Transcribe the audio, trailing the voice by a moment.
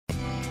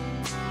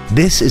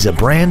This is a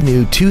brand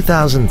new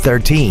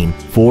 2013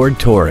 Ford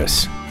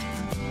Taurus.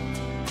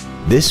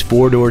 This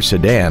four-door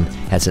sedan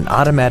has an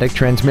automatic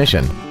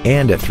transmission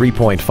and a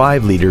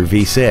 3.5-liter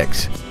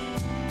V6.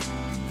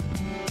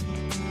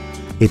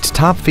 Its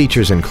top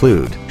features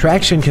include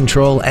traction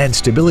control and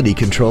stability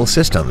control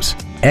systems,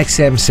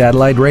 XM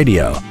satellite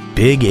radio,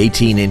 big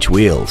 18-inch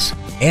wheels,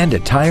 and a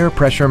tire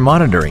pressure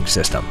monitoring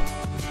system.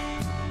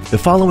 The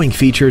following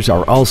features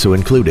are also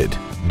included: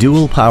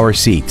 dual power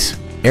seats,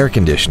 air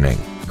conditioning,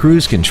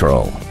 cruise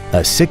control,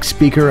 a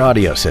 6-speaker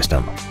audio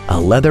system,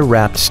 a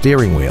leather-wrapped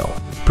steering wheel,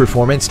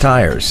 performance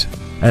tires,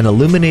 an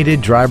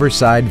illuminated driver's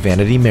side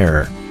vanity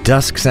mirror,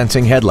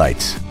 dusk-sensing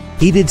headlights,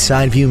 heated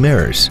side view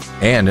mirrors,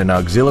 and an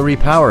auxiliary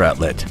power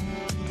outlet.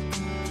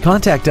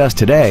 Contact us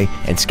today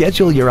and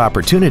schedule your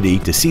opportunity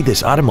to see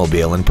this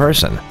automobile in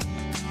person.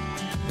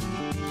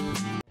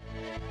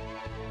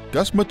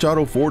 Gus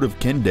Machado Ford of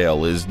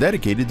Kendall is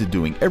dedicated to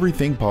doing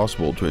everything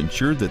possible to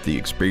ensure that the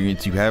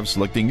experience you have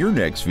selecting your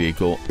next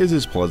vehicle is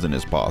as pleasant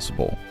as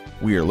possible.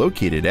 We are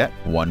located at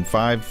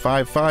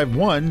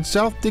 15551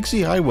 South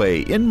Dixie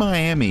Highway in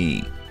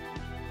Miami.